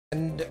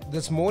And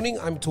this morning,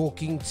 I'm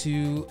talking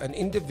to an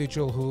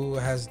individual who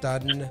has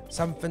done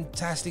some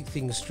fantastic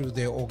things through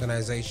their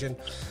organization.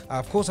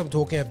 Of course, I'm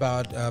talking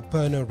about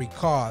Pernod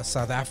Ricard,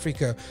 South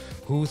Africa,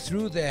 who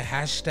through their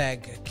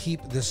hashtag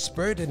Keep the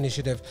Spirit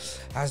initiative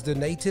has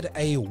donated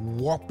a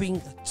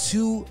whopping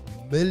 2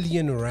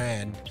 million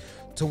rand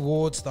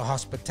towards the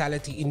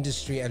hospitality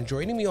industry. And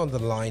joining me on the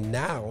line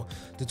now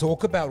to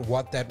talk about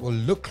what that will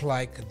look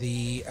like,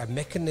 the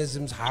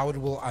mechanisms, how it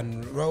will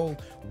unroll,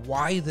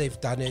 why they've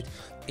done it,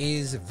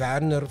 is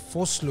Werner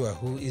Vosloo,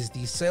 who is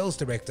the sales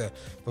director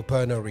for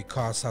Pernod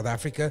Ricard South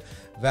Africa.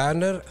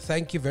 Werner,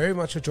 thank you very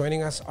much for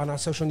joining us on our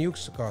social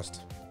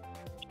newscast.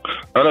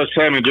 Hello,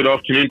 Sam, and good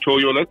afternoon to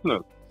all your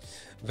listeners.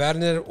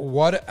 Werner,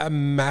 what a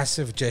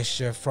massive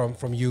gesture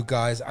from you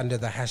guys under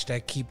the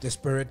hashtag Keep the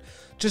Spirit.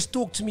 Just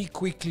talk to me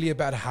quickly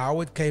about how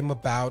it came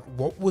about.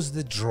 What was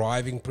the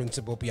driving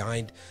principle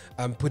behind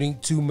putting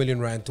 2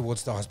 million rand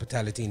towards the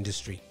hospitality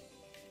industry?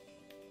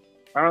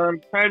 Sam,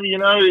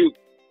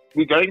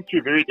 we're going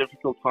through very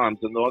difficult times,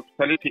 and the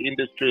hospitality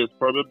industry is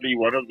probably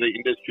one of the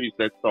industries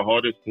that's the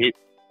hardest hit,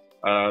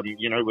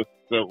 with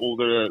all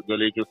the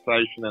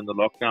legislation and the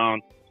lockdown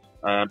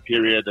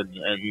period and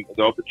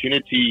the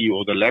opportunity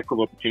or the lack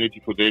of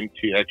opportunity for them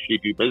to actually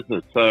do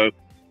business. So,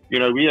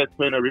 we at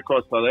Pernod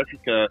Ricard South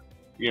Africa,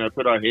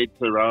 put our heads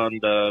around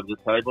the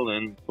table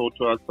and thought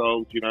to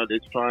ourselves,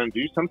 let's try and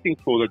do something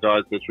for the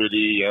guys that's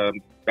really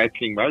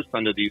battling most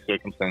under these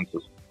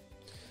circumstances.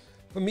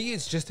 For me,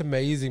 it's just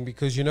amazing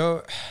because,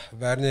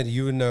 Werner,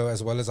 you know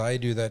as well as I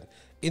do that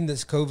in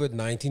this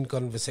COVID-19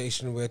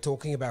 conversation, we're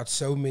talking about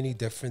so many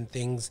different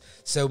things,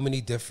 so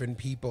many different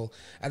people.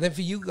 And then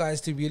for you guys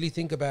to really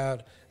think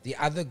about the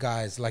other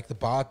guys, like the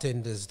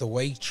bartenders, the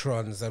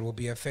waitrons that will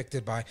be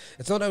affected by,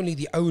 it's not only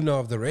the owner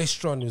of the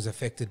restaurant who's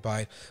affected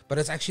by it, but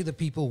it's actually the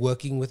people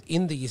working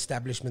within the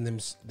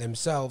establishment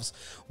themselves.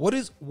 What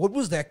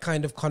was that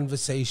kind of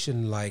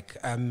conversation like?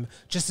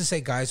 Just to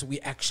say, guys,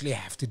 we actually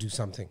have to do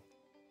something.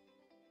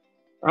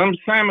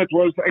 Sam, it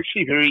was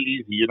actually very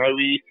easy.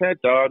 We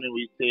sat down and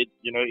we said,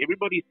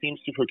 everybody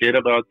seems to forget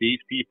about these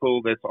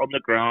people that's on the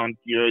ground,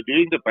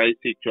 doing the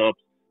basic jobs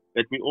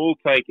that we all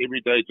take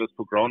every day just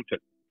for granted.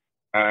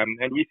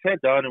 And we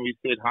sat down and we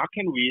said, how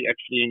can we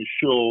actually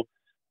ensure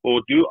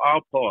or do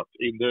our part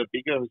in the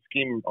bigger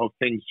scheme of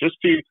things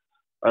just to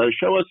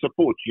show us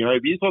support?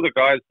 These are the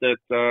guys that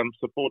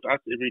support us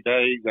every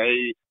day.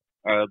 They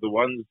are the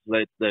ones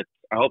that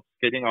help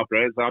getting our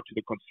brands out to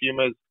the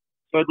consumers.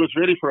 So it was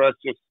really for us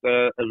just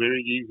a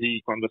very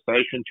easy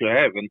conversation to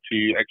have and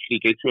to actually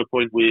get to a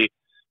point where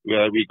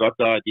we got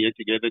the idea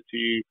together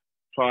to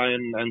try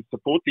and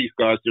support these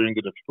guys during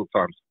the difficult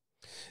times.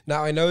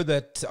 Now, I know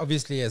that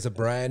obviously as a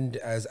brand,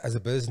 as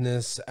a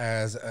business,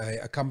 as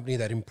a company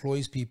that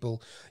employs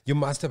people, you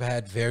must have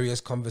had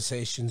various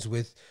conversations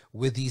with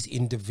these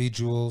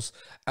individuals.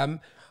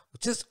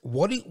 Just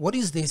what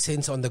is their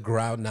sense on the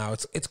ground now?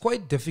 It's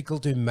quite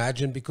difficult to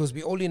imagine because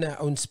we're all in our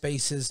own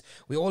spaces.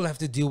 We all have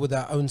to deal with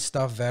our own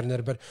stuff,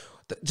 Werner. But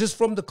just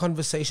from the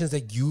conversations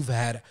that you've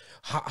had,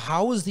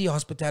 how is the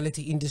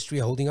hospitality industry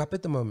holding up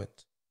at the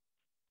moment?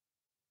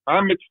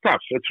 It's tough.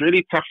 It's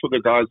really tough for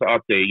the guys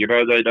out there.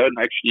 They don't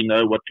actually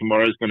know what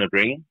tomorrow's going to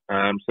bring.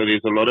 So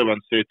there's a lot of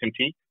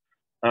uncertainty.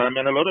 And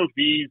a lot of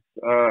these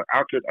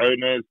outlet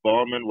owners,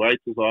 barmen,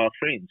 waiters are our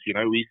friends.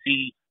 We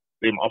see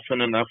them often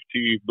enough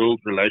to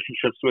build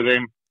relationships with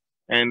them.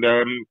 And,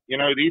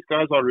 these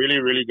guys are really,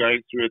 really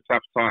going through a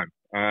tough time.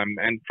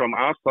 And from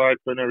our side,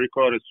 Pernod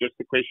Ricard, it's just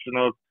a question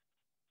of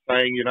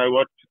saying,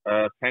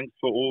 thanks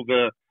for all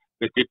the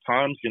good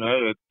times,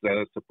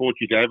 the support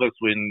you gave us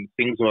when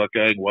things were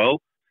going well.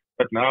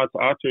 But now it's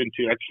our turn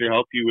to actually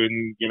help you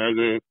when,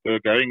 the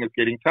going is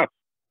getting tough.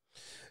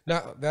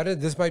 Now,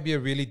 this might be a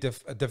really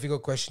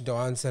difficult question to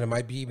answer. And it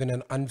might be even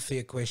an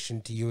unfair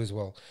question to you as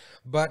well.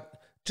 But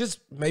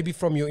just maybe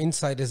from your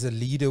insight as a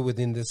leader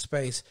within this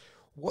space,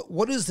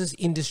 what is this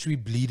industry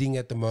bleeding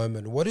at the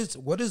moment? What is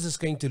this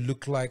going to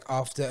look like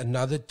after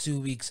another 2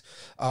 weeks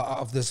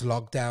of this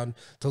lockdown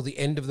till the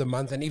end of the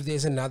month? And if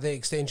there's another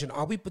extension,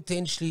 are we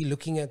potentially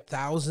looking at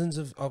thousands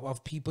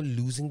of people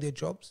losing their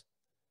jobs?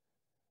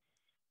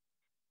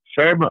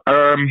 Sam,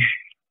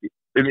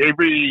 in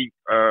every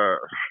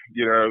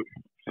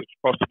such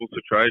possible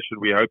situation,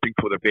 we're hoping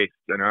for the best,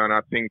 and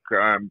I think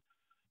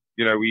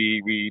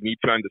we need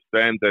to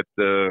understand that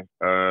the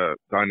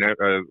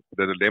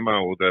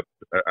dilemma or the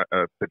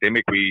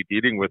epidemic we're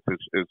dealing with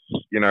is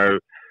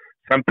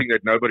something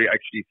that nobody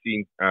actually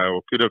seen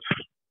or could have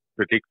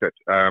predicted.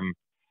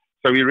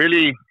 So we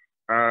really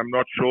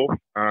not sure.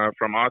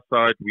 From our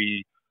side,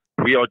 we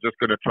are just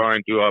going to try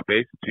and do our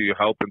best to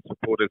help and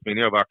support as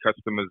many of our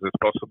customers as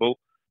possible,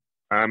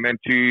 and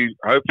to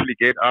hopefully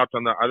get out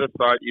on the other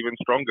side even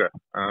stronger.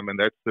 And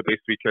that's the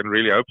best we can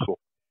really hope for.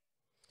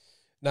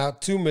 Now,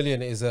 2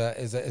 million is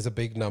a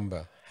big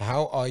number.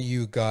 How are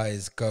you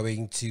guys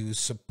going to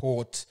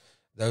support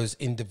those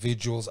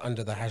individuals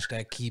under the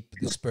hashtag Keep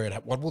the Spirit?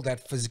 What will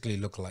that physically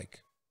look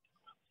like?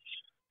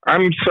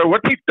 So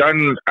what we've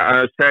done,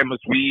 Sam, is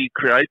we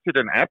created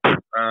an app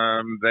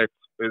that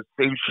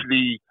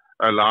essentially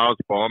allows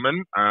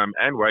barmen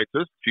and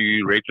waiters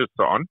to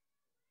register on.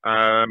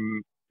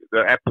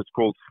 The app is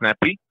called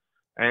Snappy.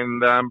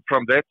 And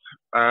from that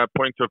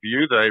point of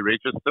view, they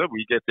register.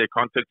 We get their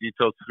contact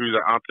details through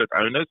the outlet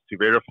owners to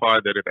verify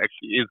that it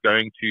actually is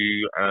going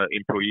to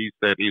employees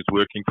that is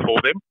working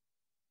for them.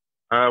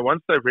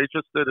 Once they've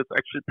registered, it's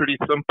actually pretty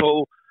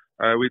simple.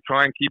 We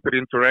try and keep it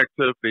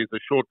interactive. There's a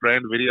short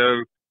brand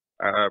video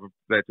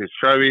that is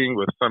showing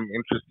with some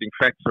interesting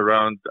facts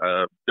around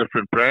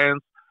different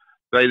brands.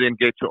 They then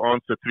get to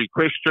answer 3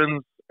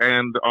 questions,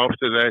 and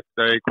after that,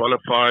 they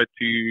qualify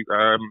to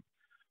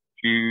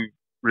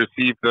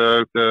receive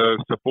the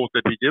support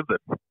that we give them.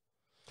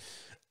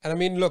 And I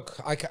mean, look,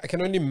 I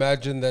can only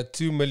imagine that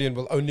 2 million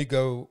will only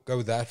go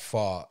that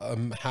far.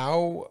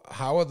 How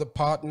are the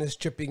partners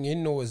chipping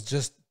in, or is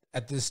just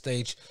at this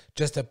stage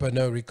just a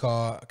Pernod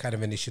Ricard kind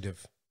of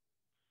initiative?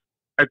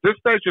 At this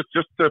stage, it's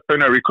just a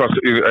Pernod Ricard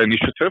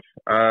initiative.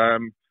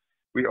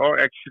 We are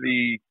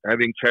actually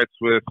having chats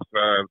with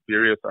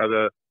various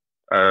other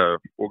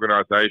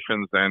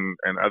organizations and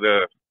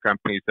other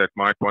companies that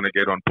might want to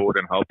get on board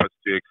and help us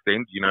to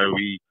extend. You know,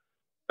 we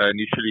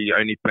initially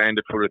only planned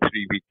it for a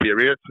 3-week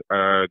period.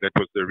 That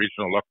was the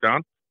original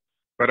lockdown.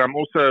 But I'm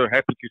also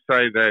happy to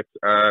say that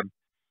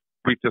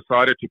we've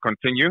decided to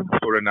continue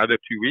for another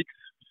 2 weeks.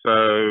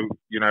 So,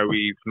 you know,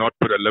 we've not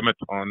put a limit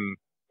on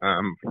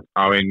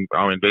our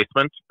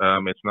investment.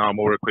 It's now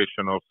more a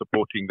question of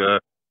supporting the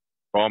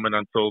barman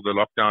until the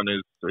lockdown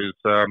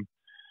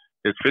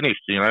is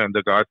finished, you know, and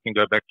the guys can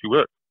go back to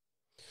work.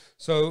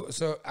 So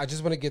I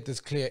just want to get this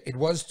clear. It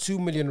was 2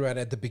 million rand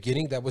at the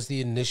beginning. That was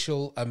the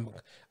initial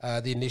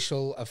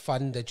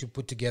fund that you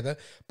put together.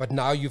 But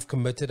now you've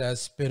committed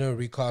as Pernod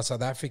Ricard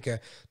South Africa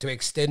to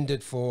extend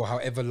it for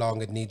however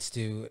long it needs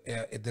to.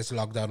 This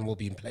lockdown will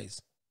be in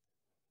place.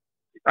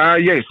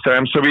 Yes.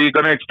 So we're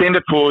going to extend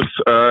it for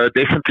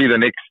definitely the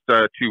next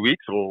 2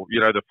 weeks, or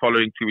the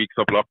following 2 weeks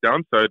of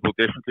lockdown. So it will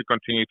definitely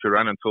continue to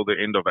run until the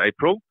end of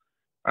April.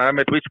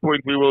 At which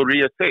point we will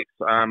reassess.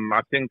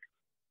 I think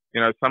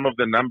some of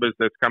the numbers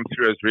that come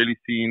through has really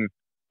seen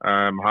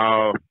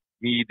how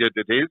needed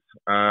it is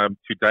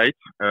to date.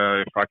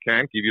 If I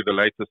can give you the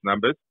latest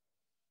numbers,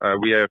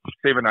 we have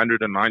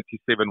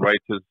 797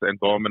 waiters and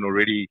barmen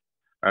already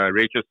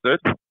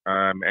registered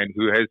and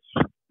who has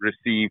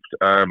received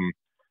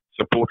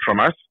support from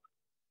us.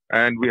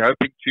 And we're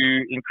hoping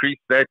to increase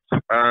that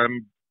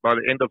by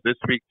the end of this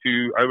week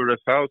to over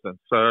 1,000.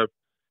 So,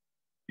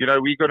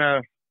 we're going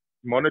to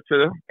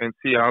monitor and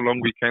see how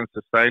long we can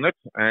sustain it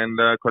and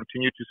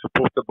continue to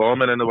support the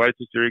barmen and the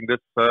waiters during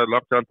this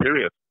lockdown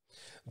period.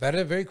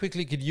 Werner, very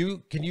quickly, can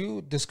you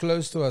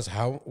disclose to us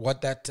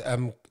what that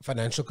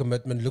financial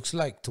commitment looks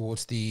like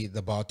towards the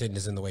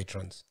bartenders and the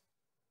waitrons?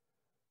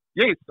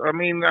 Yes, I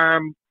mean,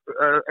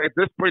 at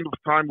this point of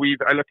time,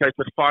 we've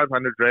allocated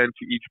 500 Rand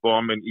to each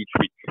barman each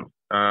week.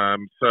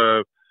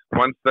 So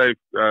once they've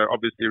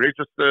obviously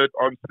registered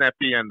on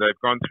Snappy and they've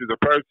gone through the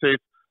process,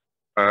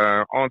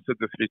 answered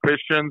the 3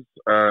 questions,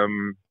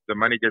 the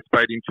money gets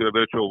paid into a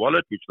virtual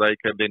wallet, which they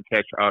can then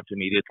cash out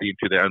immediately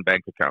into their own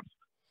bank accounts.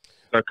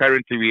 So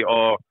currently we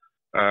are,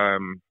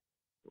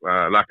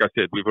 like I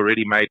said, we've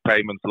already made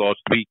payments last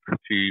week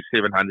to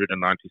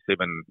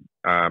 797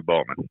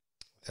 barmen.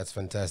 That's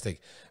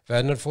fantastic.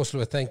 Werner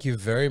Vosloo, thank you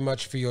very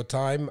much for your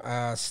time.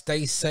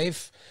 Stay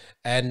safe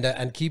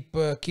and keep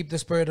the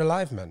spirit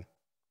alive, man.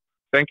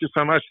 Thank you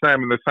so much,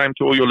 Sam, and the same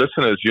to all your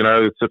listeners.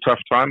 It's a tough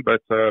time,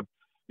 but I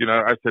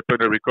said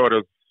Pernod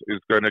Ricard is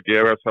going to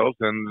gear ourselves,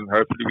 and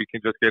hopefully we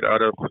can just get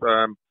out of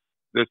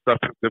this tough,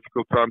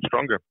 difficult time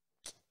stronger.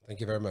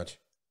 Thank you very much.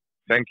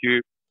 Thank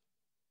you.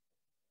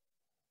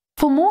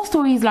 For more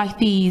stories like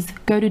these,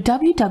 go to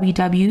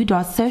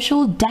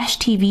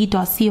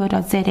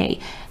www.social-tv.co.za,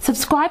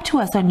 subscribe to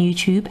us on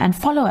YouTube, and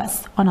follow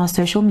us on our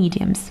social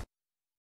mediums.